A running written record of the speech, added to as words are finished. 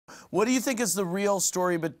What do you think is the real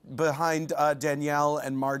story behind Danielle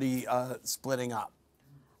and Marty splitting up?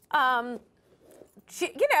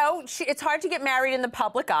 It's hard to get married in the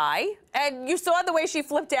public eye, and you saw the way she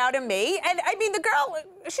flipped out at me. And I mean, the girl,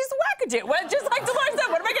 she's a wackadoo. Just like Dolores said,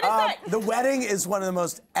 what am I going to say? The wedding is one of the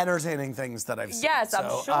most entertaining things that I've seen. Yes, I'm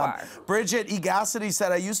sure. Bridget Egacity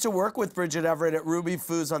said, I used to work with Bridget Everett at Ruby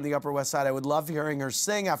Foo's on the Upper West Side. I would love hearing her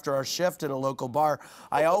sing after our shift at a local bar.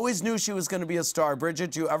 I always knew she was going to be a star.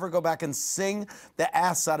 Bridget, do you ever go back and sing the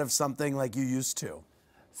ass out of something like you used to?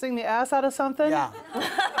 Sing the ass out of something? Yeah.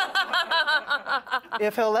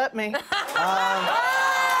 If he'll let me. I'm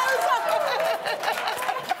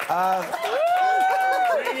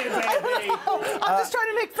just trying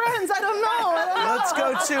to make friends. I don't know. Let's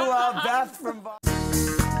go to Beth from...